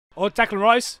Oh, Declan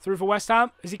Rice through for West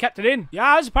Ham. Has he kept it in? He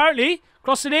has, apparently.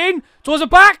 Cross it in. Towards the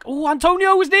back. Oh,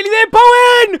 Antonio was nearly there.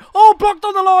 Bowen! Oh, blocked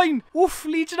on the line. Oof,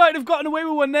 Leeds United have gotten away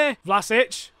with one there.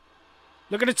 Vlasic.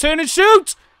 Looking to turn and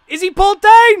shoot. Is he pulled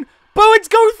down? Bowen's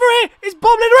going for it. It's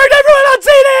bobbling around everyone.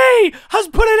 Lanzini has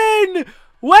put it in.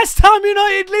 West Ham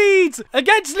United leads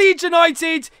against Leeds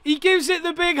United. He gives it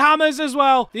the big hammers as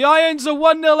well. The Irons are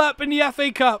 1-0 up in the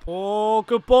FA Cup. Oh,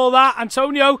 good ball that.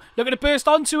 Antonio looking to burst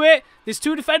onto it. There's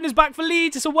two defenders back for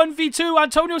Leeds. It's a 1v2.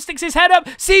 Antonio sticks his head up.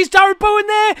 Sees Jared Bowen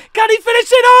there. Can he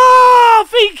finish it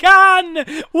off? He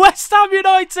can. West Ham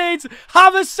United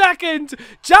have a second.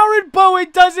 Jared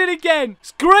Bowen does it again.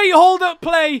 It's great hold-up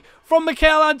play from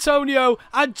Mikel Antonio.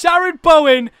 And Jared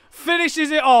Bowen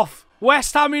finishes it off.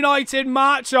 West Ham United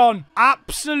march on.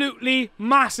 Absolutely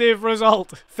massive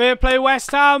result. Fair play West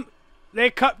Ham.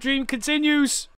 Their cup dream continues.